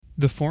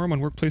The Forum on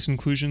Workplace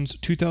Inclusion's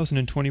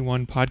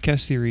 2021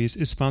 podcast series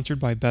is sponsored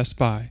by Best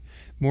Buy.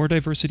 More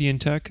diversity in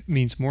tech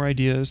means more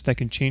ideas that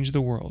can change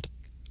the world.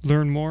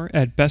 Learn more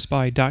at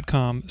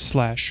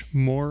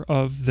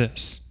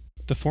bestbuy.com/moreofthis.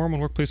 The Forum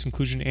on Workplace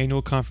Inclusion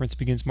annual conference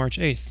begins March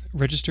 8th.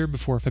 Register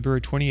before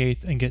February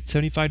 28th and get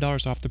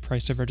 $75 off the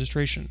price of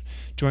registration.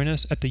 Join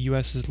us at the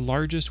U.S.'s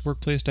largest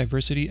workplace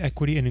diversity,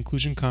 equity, and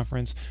inclusion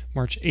conference,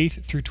 March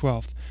 8th through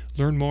 12th.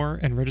 Learn more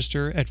and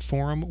register at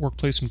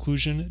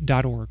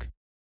forumworkplaceinclusion.org.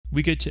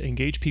 We get to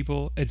engage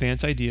people,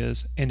 advance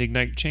ideas, and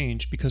ignite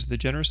change because of the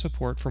generous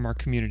support from our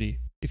community.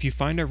 If you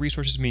find our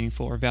resources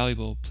meaningful or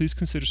valuable, please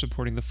consider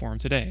supporting the Forum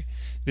today.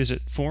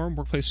 Visit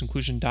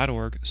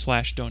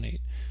forumworkplaceinclusion.org/donate.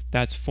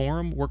 That's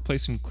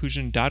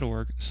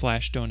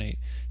forumworkplaceinclusion.org/donate.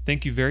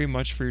 Thank you very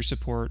much for your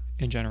support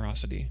and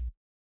generosity.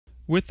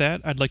 With that,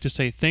 I'd like to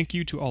say thank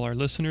you to all our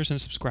listeners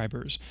and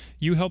subscribers.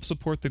 You help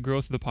support the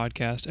growth of the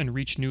podcast and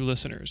reach new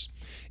listeners.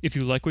 If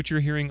you like what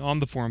you're hearing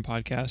on the Forum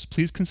podcast,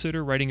 please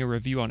consider writing a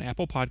review on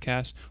Apple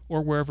Podcasts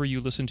or wherever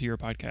you listen to your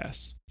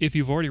podcasts. If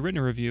you've already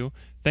written a review,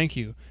 thank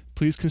you.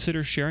 Please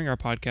consider sharing our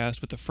podcast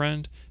with a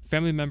friend,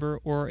 family member,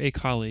 or a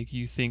colleague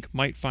you think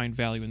might find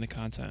value in the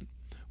content.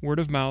 Word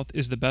of mouth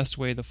is the best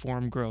way the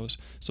Forum grows,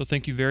 so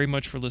thank you very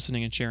much for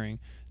listening and sharing.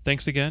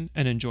 Thanks again,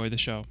 and enjoy the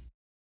show.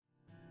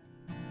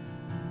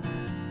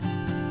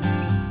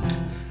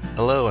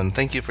 Hello, and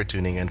thank you for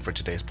tuning in for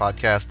today's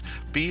podcast.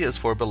 B is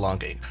for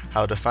belonging,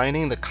 how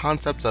defining the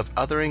concepts of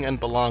othering and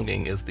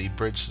belonging is the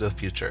bridge to the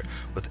future,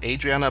 with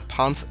Adriana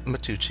Ponce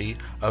Matucci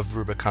of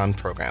Rubicon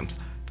Programs.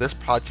 This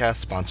podcast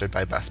sponsored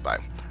by Best Buy.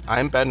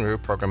 I'm Ben Rue,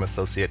 Program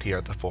Associate here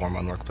at the Forum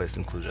on Workplace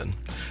Inclusion.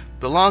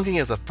 Belonging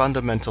is a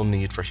fundamental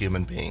need for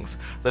human beings.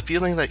 The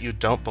feeling that you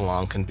don't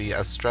belong can be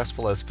as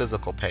stressful as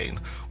physical pain.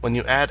 When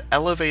you add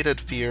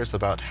elevated fears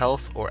about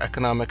health or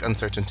economic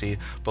uncertainty,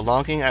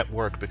 belonging at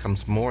work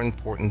becomes more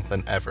important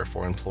than ever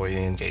for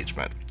employee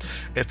engagement.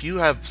 If you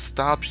have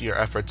stopped your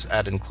efforts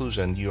at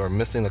inclusion, you are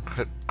missing a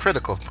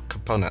critical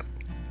component.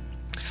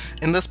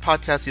 In this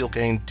podcast, you'll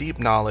gain deep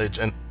knowledge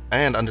and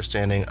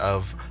understanding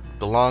of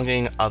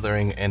belonging,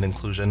 othering, and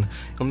inclusion.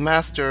 You'll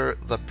master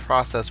the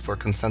process for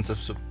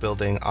consensus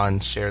building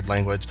on shared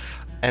language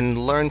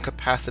and learn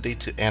capacity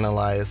to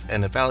analyze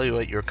and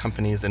evaluate your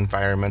company's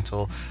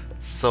environmental,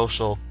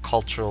 social,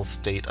 cultural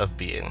state of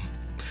being.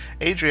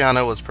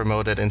 Adriana was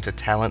promoted into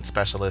Talent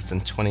Specialist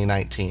in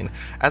 2019.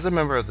 As a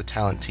member of the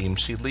talent team,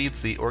 she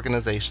leads the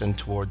organization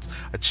towards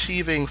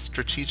achieving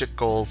strategic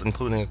goals,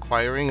 including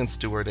acquiring and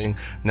stewarding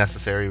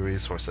necessary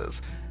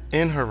resources.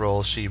 In her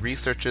role, she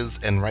researches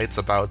and writes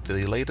about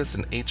the latest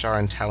in HR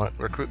and talent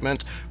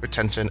recruitment,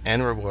 retention,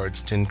 and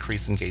rewards to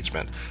increase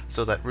engagement,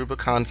 so that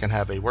Rubicon can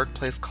have a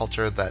workplace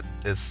culture that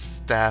is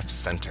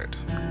staff-centered.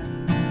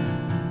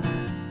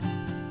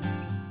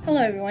 Hello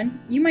everyone.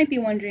 You might be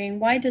wondering,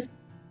 why does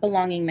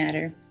belonging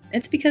matter?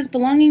 It's because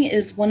belonging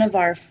is one of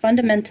our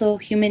fundamental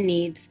human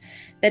needs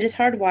that is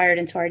hardwired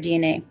into our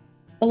DNA.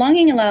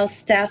 Belonging allows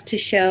staff to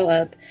show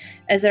up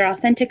as their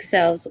authentic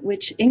selves,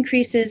 which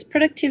increases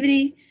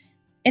productivity,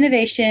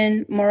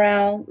 innovation,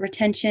 morale,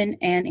 retention,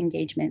 and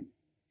engagement.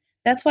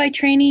 That's why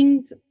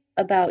trainings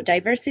about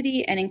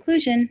diversity and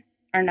inclusion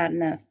are not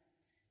enough.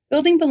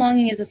 Building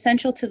belonging is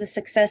essential to the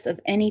success of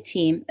any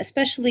team,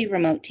 especially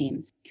remote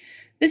teams.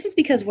 This is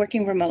because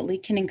working remotely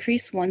can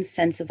increase one's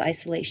sense of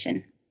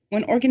isolation.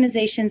 When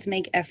organizations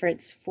make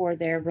efforts for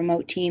their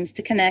remote teams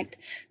to connect,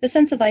 the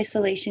sense of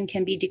isolation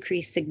can be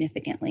decreased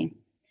significantly.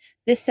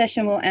 This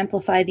session will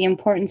amplify the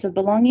importance of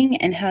belonging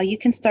and how you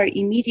can start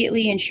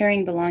immediately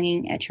ensuring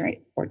belonging at your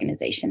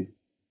organization.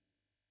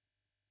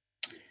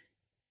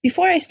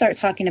 Before I start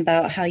talking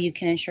about how you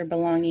can ensure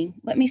belonging,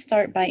 let me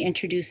start by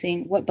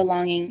introducing what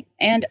belonging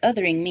and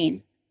othering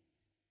mean.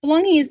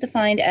 Belonging is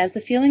defined as the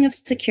feeling of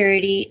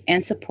security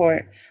and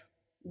support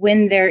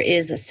when there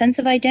is a sense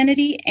of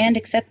identity and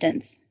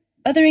acceptance.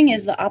 Othering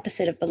is the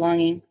opposite of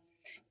belonging.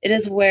 It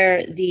is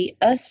where the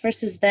us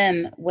versus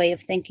them way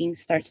of thinking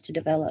starts to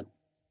develop.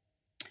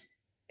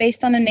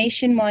 Based on a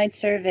nationwide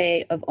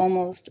survey of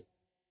almost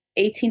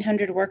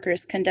 1,800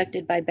 workers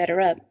conducted by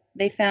BetterUp,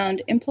 they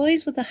found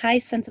employees with a high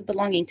sense of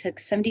belonging took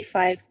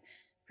 75%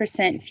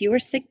 fewer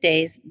sick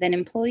days than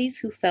employees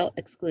who felt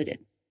excluded.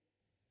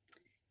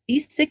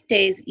 These sick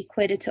days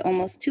equated to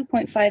almost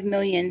 $2.5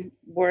 million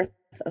worth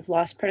of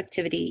lost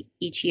productivity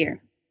each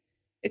year.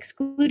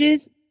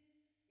 Excluded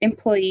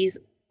employees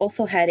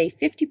also had a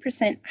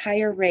 50%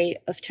 higher rate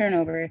of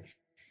turnover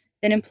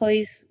than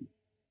employees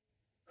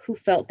who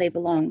felt they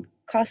belonged,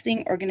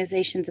 costing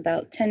organizations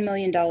about $10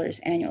 million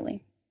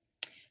annually.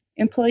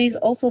 Employees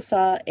also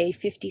saw a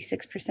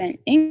 56%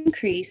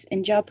 increase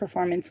in job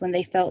performance when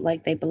they felt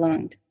like they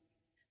belonged,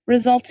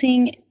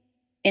 resulting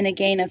in a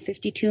gain of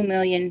 $52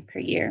 million per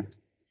year,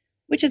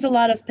 which is a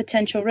lot of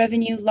potential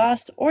revenue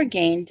lost or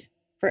gained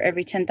for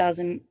every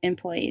 10,000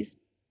 employees.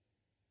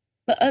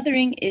 But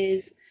othering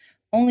is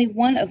only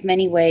one of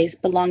many ways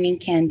belonging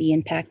can be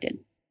impacted.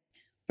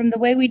 From the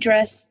way we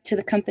dress to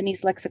the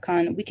company's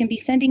lexicon, we can be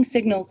sending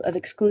signals of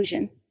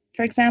exclusion.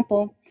 For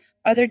example,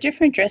 Are there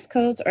different dress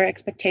codes or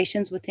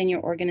expectations within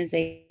your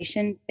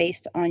organization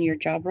based on your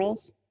job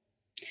roles?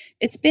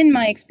 It's been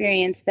my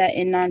experience that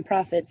in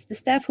nonprofits, the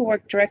staff who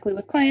work directly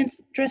with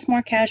clients dress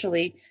more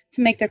casually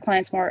to make their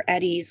clients more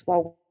at ease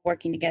while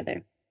working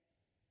together.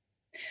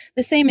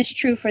 The same is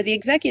true for the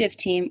executive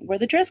team, where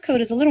the dress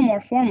code is a little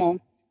more formal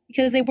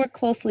because they work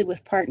closely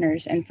with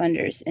partners and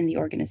funders in the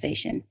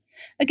organization.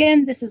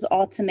 Again, this is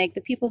all to make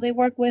the people they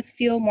work with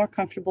feel more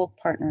comfortable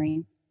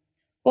partnering.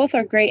 Both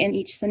are great in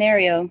each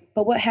scenario,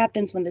 but what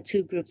happens when the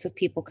two groups of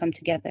people come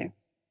together?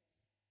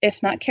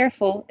 If not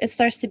careful, it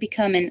starts to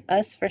become an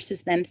us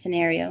versus them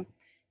scenario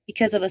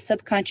because of a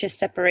subconscious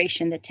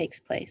separation that takes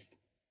place.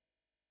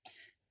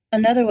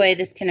 Another way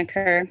this can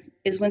occur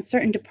is when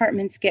certain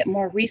departments get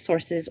more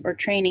resources or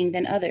training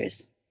than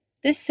others.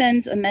 This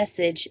sends a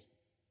message,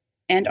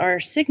 and our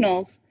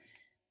signals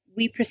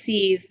we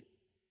perceive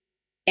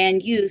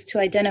and use to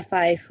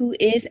identify who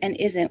is and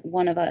isn't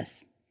one of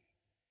us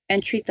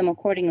and treat them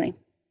accordingly.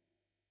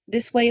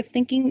 This way of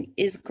thinking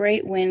is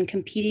great when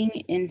competing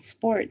in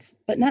sports,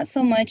 but not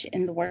so much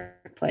in the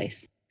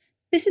workplace.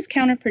 This is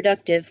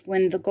counterproductive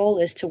when the goal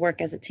is to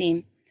work as a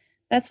team.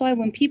 That's why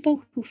when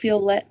people who feel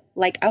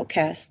like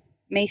outcasts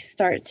may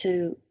start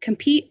to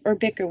compete or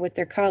bicker with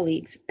their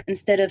colleagues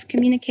instead of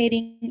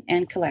communicating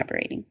and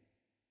collaborating.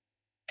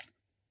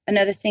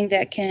 Another thing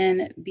that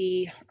can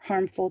be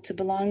harmful to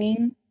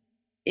belonging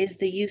is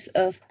the use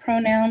of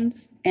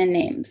pronouns and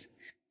names.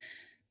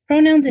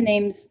 Pronouns and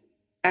names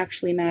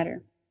actually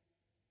matter.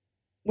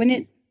 When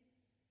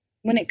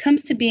it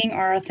comes to being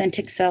our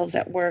authentic selves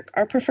at work,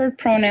 our preferred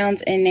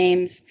pronouns and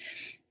names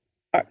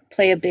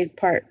play a big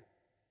part.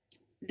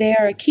 They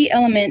are a key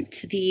element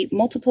to the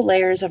multiple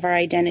layers of our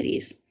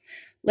identities.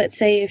 Let's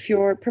say if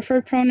your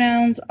preferred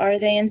pronouns are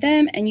they and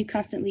them, and you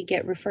constantly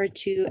get referred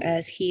to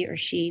as he or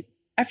she,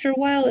 after a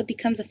while it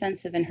becomes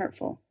offensive and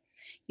hurtful.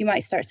 You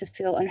might start to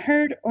feel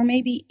unheard or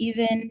maybe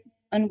even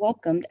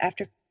unwelcomed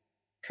after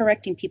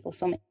correcting people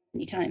so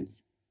many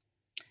times.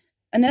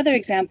 Another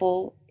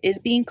example is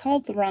being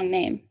called the wrong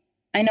name.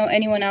 I know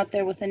anyone out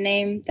there with a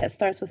name that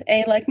starts with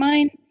A like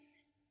mine,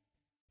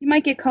 you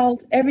might get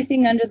called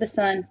everything under the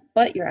sun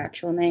but your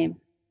actual name.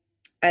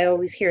 I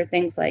always hear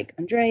things like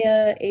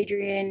Andrea,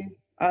 Adrian,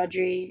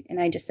 Audrey, and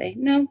I just say,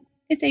 no,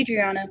 it's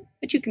Adriana,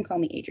 but you can call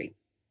me Adri.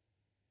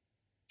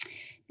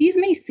 These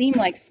may seem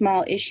like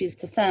small issues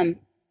to some,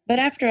 but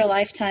after a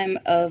lifetime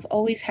of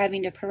always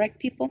having to correct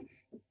people,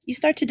 you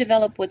start to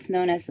develop what's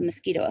known as the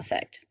mosquito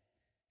effect,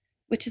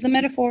 which is a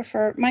metaphor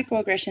for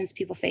microaggressions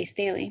people face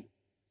daily.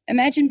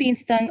 Imagine being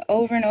stung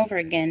over and over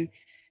again.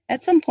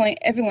 At some point,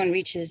 everyone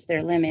reaches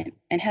their limit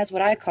and has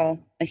what I call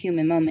a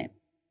human moment.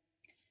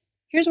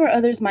 Here's where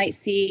others might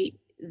see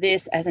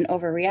this as an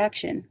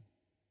overreaction.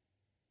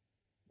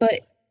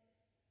 But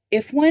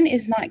if one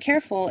is not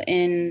careful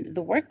in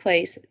the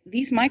workplace,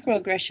 these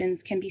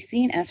microaggressions can be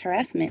seen as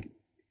harassment,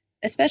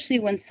 especially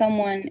when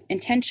someone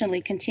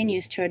intentionally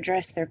continues to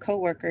address their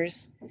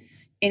coworkers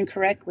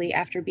incorrectly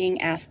after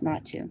being asked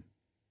not to.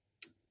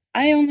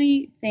 I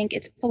only think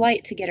it's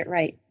polite to get it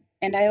right,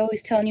 and I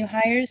always tell new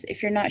hires,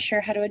 if you're not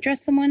sure how to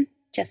address someone,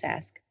 just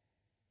ask.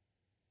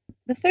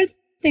 The third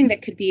thing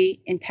that could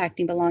be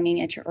impacting belonging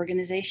at your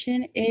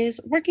organization is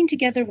working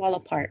together while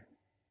apart.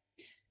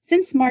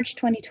 Since March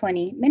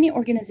 2020, many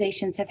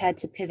organizations have had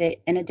to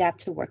pivot and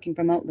adapt to working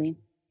remotely.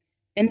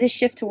 In this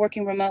shift to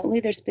working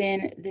remotely, there's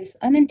been this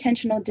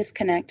unintentional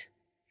disconnect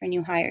for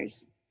new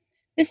hires.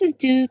 This is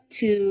due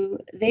to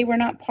they were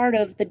not part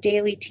of the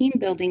daily team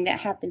building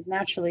that happens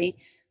naturally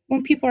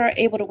when people are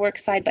able to work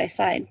side by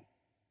side.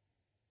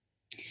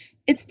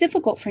 It's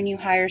difficult for new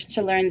hires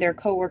to learn their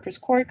coworkers'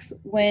 quirks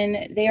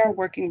when they are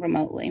working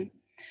remotely.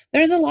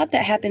 There's a lot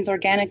that happens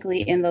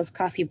organically in those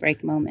coffee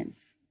break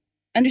moments.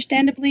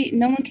 Understandably,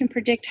 no one can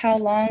predict how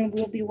long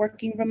we'll be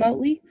working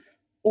remotely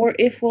or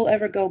if we'll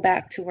ever go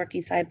back to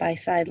working side by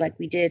side like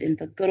we did in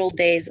the good old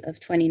days of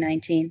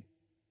 2019.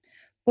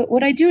 But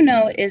what I do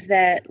know is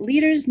that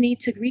leaders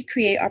need to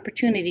recreate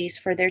opportunities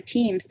for their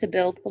teams to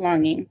build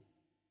belonging,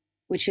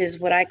 which is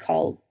what I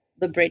call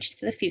the bridge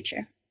to the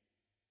future.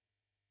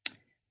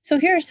 So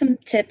here are some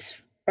tips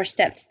or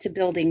steps to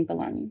building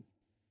belonging.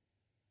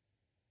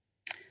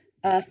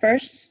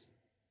 First,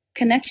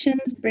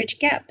 connections bridge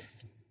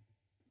gaps.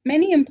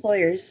 Many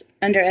employers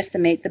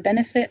underestimate the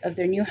benefit of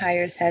their new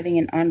hires having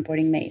an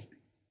onboarding mate.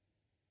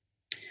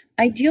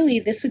 Ideally,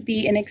 this would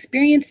be an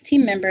experienced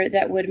team member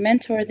that would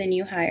mentor the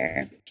new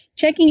hire,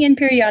 checking in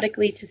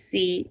periodically to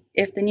see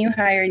if the new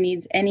hire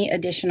needs any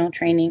additional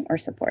training or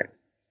support.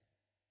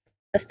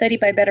 A study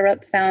by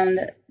BetterUp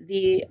found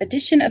the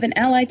addition of an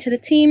ally to the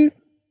team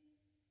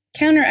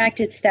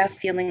counteracted staff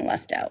feeling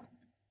left out.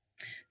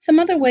 Some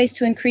other ways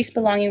to increase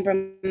belonging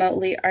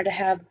remotely are to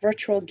have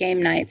virtual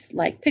game nights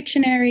like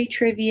Pictionary,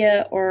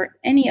 trivia, or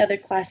any other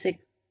classic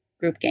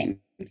group games.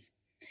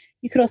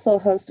 You could also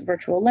host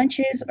virtual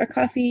lunches or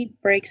coffee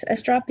breaks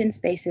as drop-in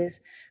spaces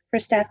for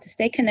staff to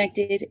stay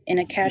connected in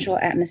a casual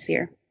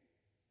atmosphere.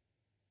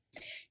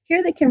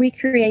 Here they can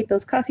recreate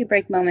those coffee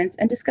break moments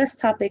and discuss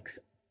topics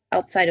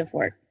outside of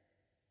work.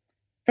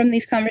 From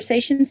these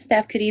conversations,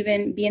 staff could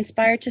even be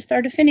inspired to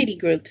start affinity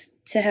groups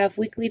to have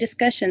weekly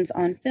discussions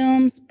on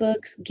films,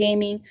 books,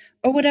 gaming,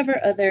 or whatever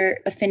other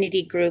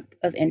affinity group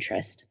of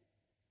interest.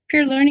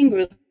 Peer learning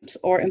groups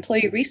or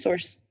employee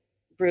resource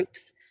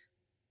groups,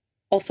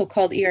 also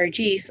called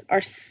ERGs,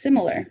 are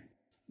similar,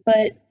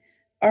 but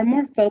are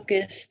more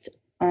focused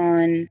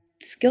on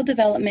skill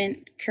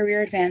development,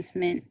 career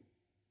advancement,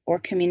 or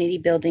community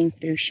building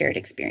through shared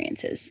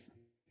experiences.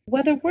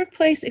 Whether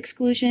workplace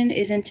exclusion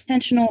is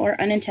intentional or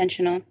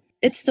unintentional,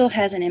 it still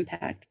has an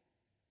impact.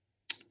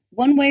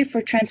 One way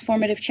for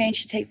transformative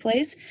change to take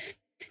place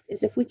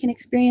is if we can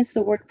experience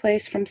the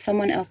workplace from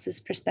someone else's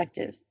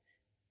perspective.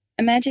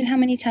 Imagine how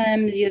many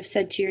times you have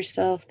said to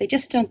yourself, they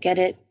just don't get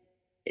it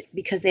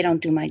because they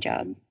don't do my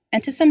job.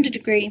 And to some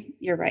degree,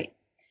 you're right.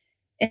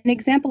 An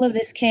example of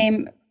this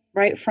came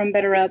right from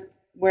BetterUp,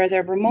 where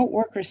their remote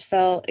workers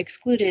felt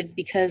excluded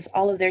because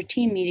all of their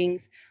team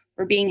meetings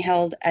were being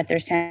held at their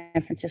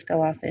San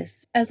Francisco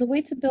office. As a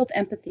way to build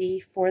empathy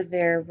for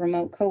their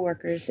remote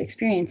coworkers'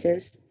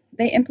 experiences,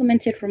 they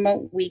implemented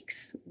remote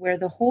weeks where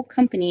the whole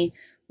company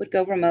would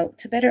go remote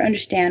to better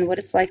understand what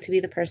it's like to be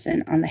the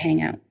person on the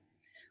Hangout.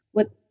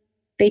 What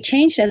they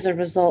changed as a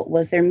result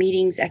was their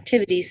meetings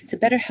activities to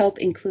better help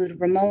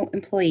include remote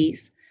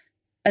employees.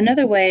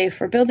 Another way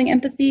for building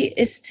empathy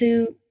is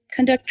to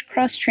conduct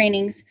cross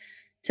trainings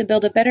to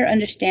build a better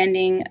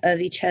understanding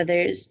of each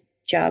other's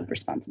job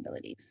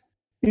responsibilities.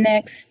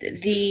 Next,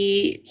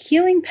 the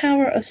healing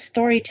power of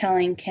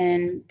storytelling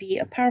can be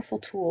a powerful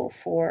tool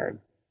for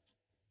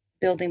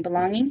building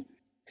belonging.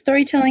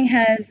 Storytelling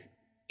has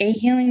a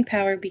healing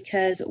power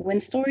because when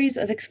stories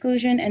of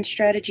exclusion and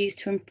strategies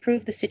to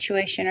improve the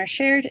situation are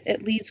shared,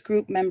 it leads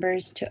group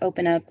members to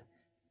open up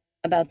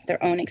about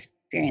their own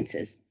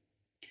experiences.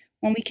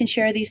 When we can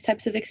share these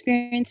types of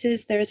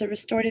experiences, there is a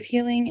restorative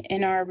healing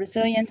in our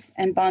resilience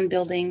and bond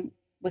building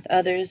with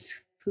others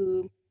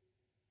who,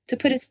 to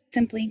put it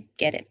simply,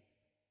 get it.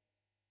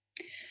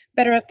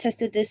 BetterUp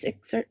tested this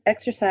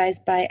exercise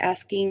by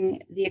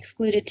asking the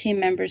excluded team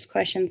members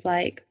questions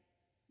like,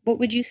 what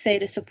would you say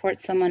to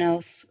support someone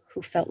else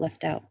who felt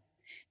left out?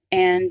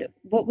 And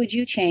what would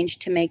you change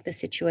to make the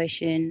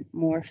situation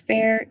more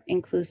fair,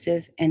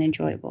 inclusive, and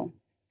enjoyable?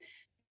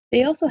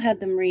 They also had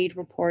them read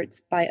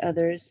reports by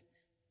others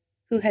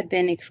who had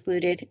been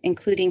excluded,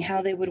 including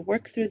how they would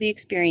work through the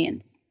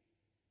experience.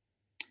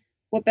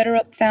 What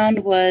BetterUp found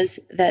was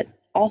that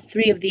all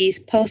three of these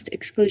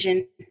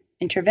post-exclusion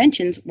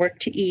interventions work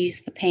to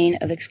ease the pain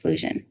of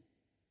exclusion.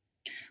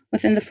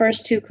 With the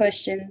first two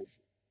questions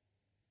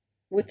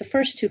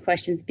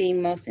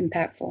being most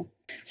impactful.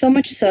 So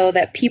much so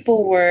that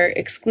people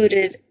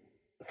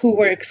who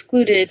were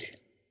excluded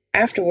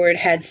afterward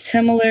had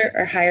similar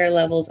or higher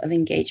levels of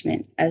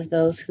engagement as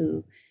those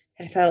who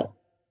had felt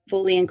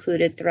fully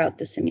included throughout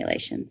the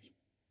simulations.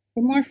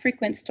 A more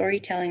frequent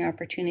storytelling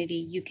opportunity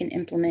you can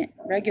implement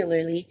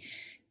regularly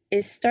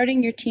is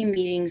starting your team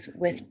meetings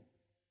with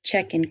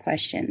check-in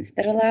questions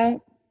that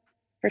allow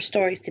for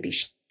stories to be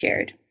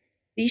shared.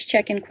 These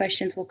check-in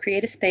questions will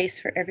create a space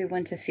for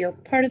everyone to feel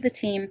part of the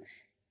team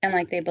and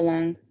like they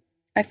belong.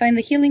 I find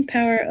the healing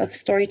power of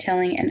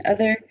storytelling and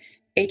other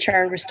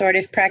HR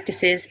restorative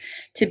practices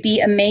to be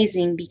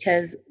amazing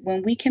because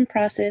when we can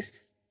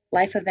process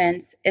life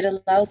events, it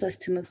allows us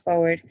to move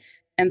forward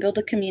and build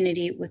a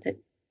community with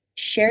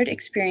shared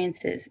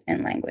experiences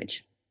and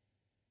language.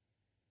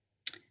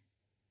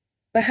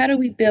 But how do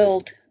we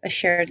build a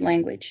shared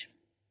language?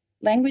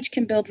 Language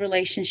can build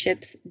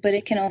relationships, but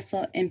it can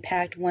also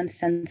impact one's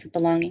sense of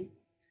belonging.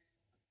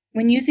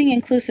 When using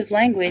inclusive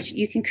language,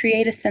 you can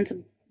create a sense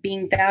of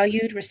being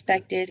valued,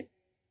 respected,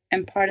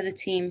 and part of the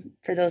team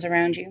for those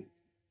around you.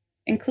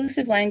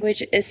 Inclusive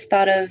language is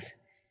thought of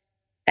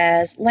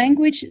as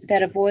language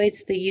that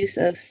avoids the use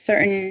of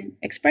certain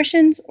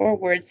expressions or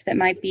words that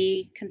might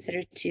be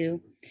considered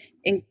to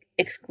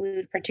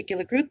exclude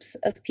particular groups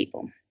of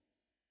people.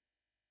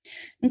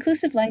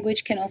 Inclusive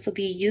language can also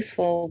be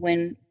useful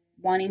when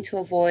wanting to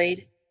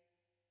avoid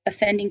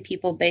offending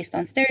people based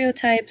on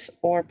stereotypes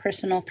or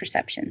personal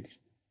perceptions.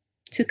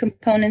 Two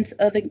components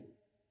of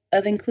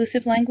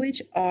inclusive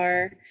language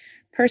are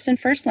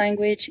person-first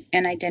language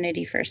and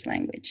identity-first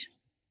language.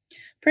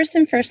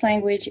 Person-first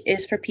language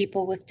is for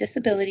people with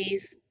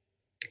disabilities,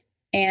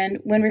 and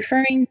when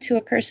referring to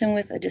a person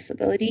with a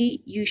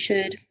disability, you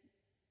should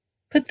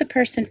put the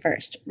person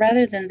first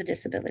rather than the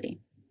disability.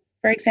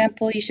 For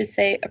example, you should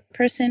say a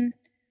person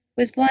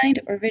who is blind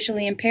or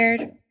visually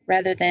impaired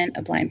rather than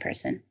a blind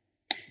person.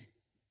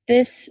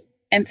 This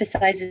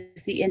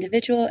emphasizes the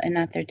individual and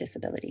not their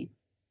disability.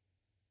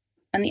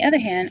 On the other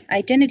hand,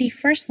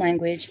 identity-first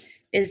language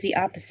is the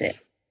opposite.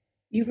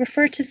 You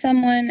refer to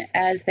someone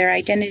as their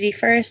identity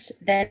first,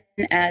 then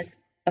as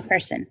a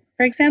person.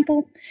 For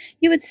example,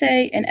 you would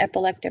say an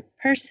epileptic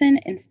person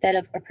instead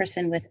of a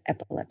person with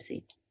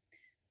epilepsy.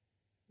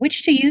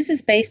 Which to use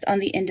is based on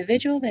the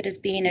individual that is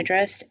being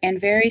addressed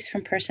and varies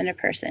from person to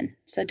person.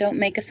 So don't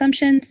make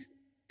assumptions.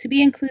 To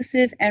be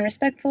inclusive and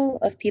respectful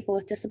of people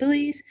with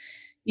disabilities,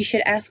 you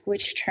should ask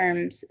which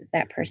terms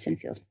that person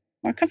feels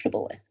more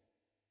comfortable with.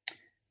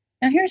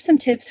 Now, here are some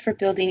tips for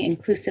building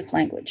inclusive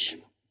language.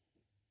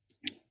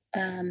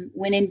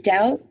 When in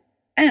doubt,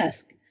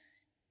 ask.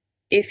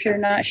 If you're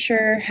not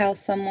sure how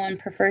someone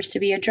prefers to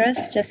be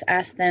addressed, just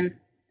ask them,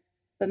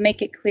 but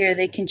make it clear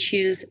they can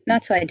choose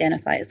not to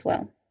identify as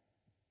well.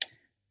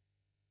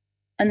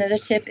 Another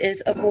tip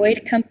is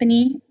avoid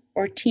company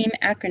or team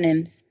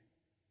acronyms.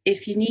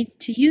 If you need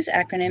to use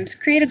acronyms,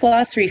 create a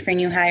glossary for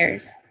new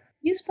hires.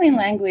 Use plain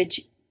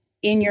language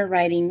in your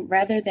writing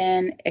rather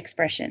than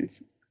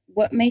expressions.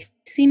 What may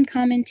seem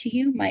common to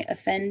you might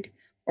offend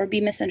or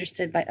be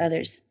misunderstood by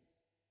others.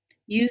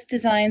 Use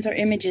designs or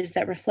images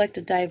that reflect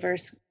a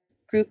diverse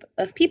group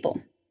of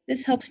people.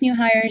 This helps new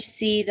hires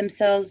see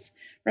themselves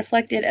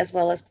reflected as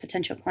well as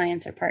potential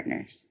clients or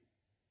partners.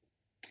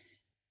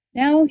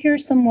 Now, here are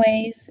some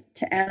ways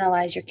to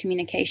analyze your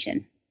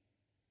communication.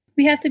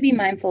 We have to be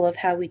mindful of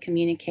how we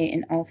communicate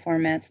in all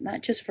formats,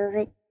 not just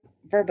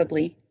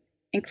verbally.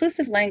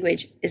 Inclusive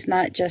language is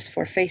not just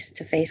for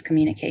face-to-face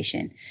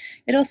communication.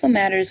 It also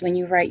matters when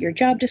you write your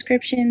job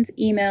descriptions,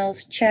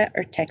 emails, chat,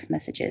 or text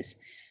messages.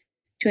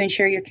 To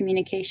ensure your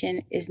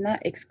communication is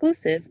not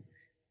exclusive,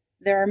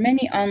 there are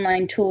many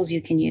online tools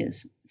you can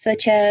use,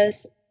 such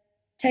as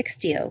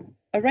Textio,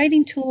 a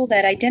writing tool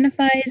that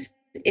identifies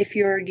if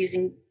you're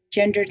using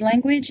gendered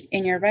language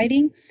in your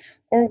writing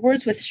or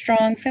words with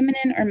strong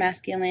feminine or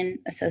masculine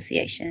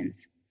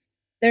associations.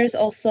 There's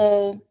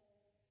also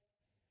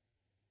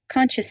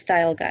Conscious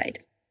Style Guide,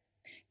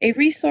 a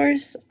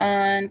resource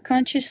on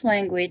conscious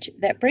language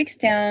that breaks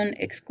down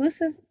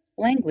exclusive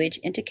language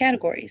into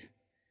categories.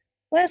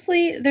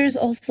 Lastly, there's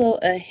also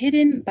a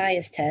hidden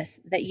bias test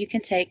that you can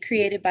take,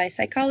 created by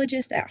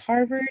psychologists at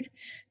Harvard,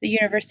 the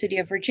University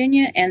of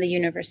Virginia, and the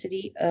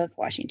University of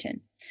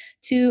Washington,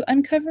 to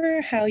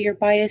uncover how your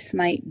bias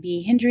might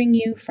be hindering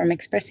you from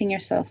expressing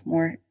yourself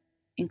more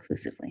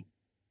inclusively.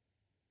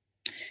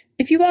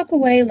 If you walk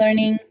away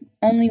learning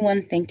only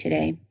one thing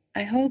today,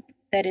 I hope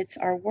that it's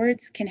our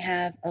words can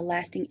have a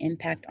lasting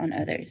impact on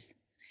others.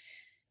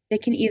 They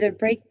can either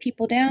break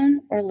people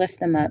down or lift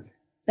them up.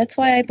 That's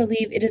why I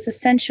believe it is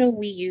essential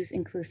we use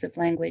inclusive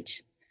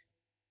language.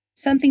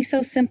 Something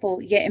so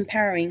simple yet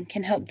empowering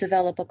can help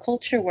develop a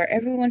culture where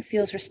everyone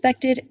feels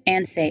respected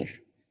and safe.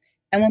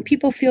 And when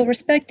people feel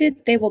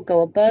respected, they will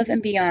go above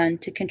and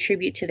beyond to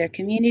contribute to their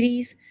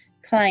communities,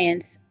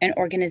 clients, and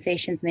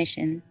organizations'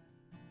 mission.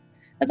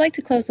 I'd like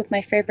to close with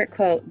my favorite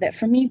quote that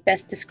for me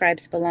best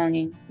describes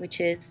belonging,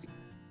 which is,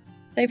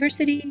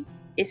 "Diversity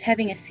is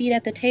having a seat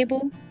at the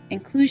table,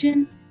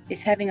 inclusion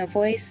is having a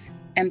voice,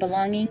 and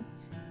belonging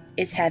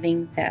is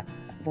having that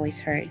voice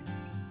heard."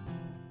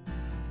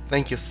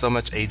 Thank you so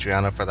much,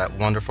 Adriana, for that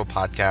wonderful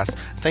podcast.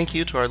 Thank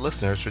you to our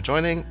listeners for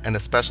joining, and a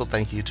special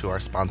thank you to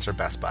our sponsor,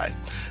 Best Buy.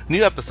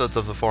 New episodes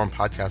of the Forum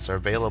Podcast are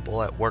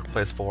available at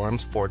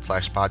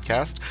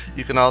workplaceforums.com/podcast.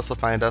 You can also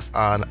find us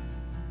on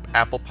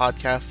Apple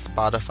Podcasts,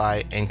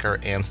 Spotify, Anchor,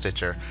 and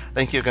Stitcher.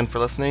 Thank you again for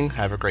listening.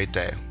 Have a great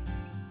day.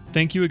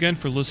 Thank you again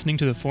for listening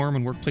to the Forum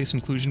and Workplace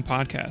Inclusion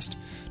Podcast.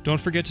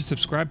 Don't forget to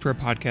subscribe to our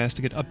podcast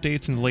to get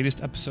updates and the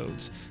latest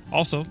episodes.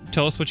 Also,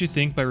 tell us what you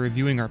think by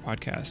reviewing our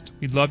podcast.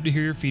 We'd love to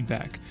hear your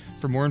feedback.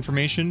 For more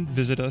information,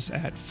 visit us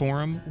at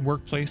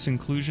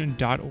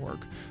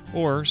forumworkplaceinclusion.org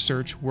or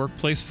search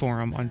Workplace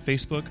Forum on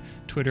Facebook,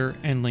 Twitter,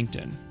 and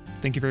LinkedIn.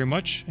 Thank you very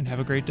much, and have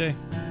a great day.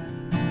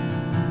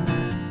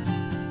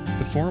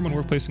 The Forum and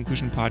Workplace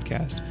Inclusion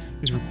Podcast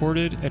is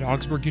recorded at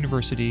Augsburg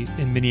University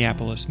in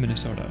Minneapolis,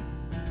 Minnesota.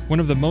 One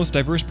of the most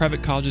diverse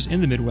private colleges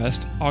in the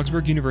Midwest,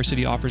 Augsburg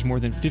University offers more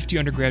than 50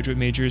 undergraduate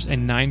majors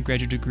and 9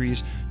 graduate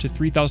degrees to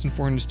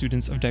 3,400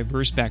 students of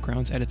diverse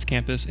backgrounds at its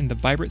campus in the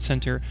vibrant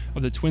center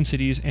of the Twin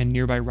Cities and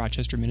nearby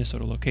Rochester,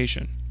 Minnesota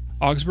location.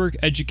 Augsburg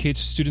educates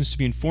students to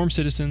be informed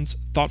citizens,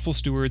 thoughtful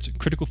stewards,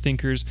 critical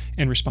thinkers,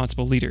 and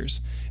responsible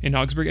leaders. And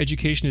Augsburg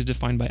education is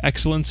defined by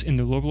excellence in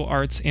the liberal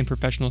arts and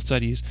professional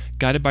studies,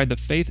 guided by the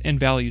faith and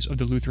values of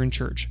the Lutheran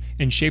Church,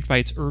 and shaped by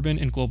its urban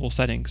and global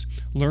settings.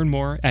 Learn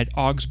more at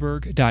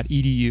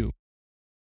augsburg.edu.